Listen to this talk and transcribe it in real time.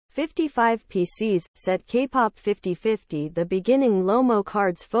55 PCs, set Kpop 5050 The beginning Lomo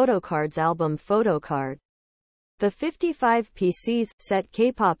Cards Photocards album Photocard. The 55 PCs, set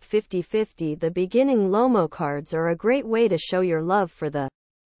Kpop 5050 The beginning Lomo cards are a great way to show your love for the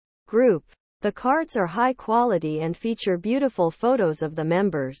group. The cards are high quality and feature beautiful photos of the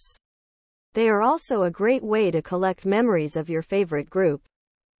members. They are also a great way to collect memories of your favorite group.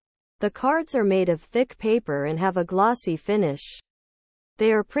 The cards are made of thick paper and have a glossy finish.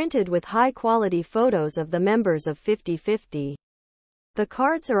 They are printed with high-quality photos of the members of 5050. The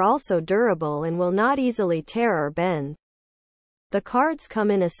cards are also durable and will not easily tear or bend. The cards come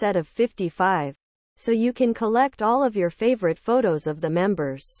in a set of 55, so you can collect all of your favorite photos of the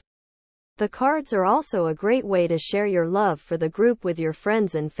members. The cards are also a great way to share your love for the group with your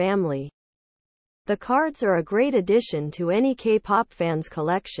friends and family. The cards are a great addition to any K-pop fan's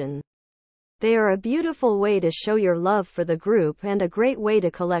collection. They are a beautiful way to show your love for the group and a great way to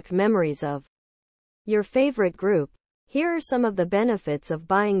collect memories of your favorite group. Here are some of the benefits of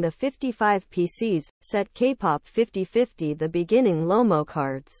buying the 55 PCs, set Kpop 5050 The beginning Lomo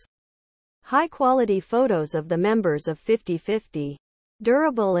cards. High-quality photos of the members of 5050.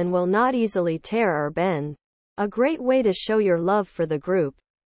 Durable and will not easily tear or bend. A great way to show your love for the group.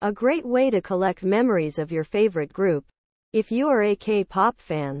 A great way to collect memories of your favorite group. If you are a K-pop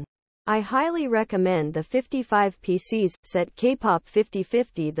fan, I highly recommend the 55 PCs, set Kpop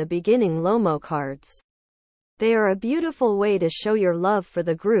 5050 The beginning Lomo cards. They are a beautiful way to show your love for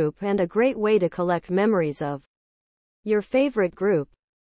the group and a great way to collect memories of your favorite group.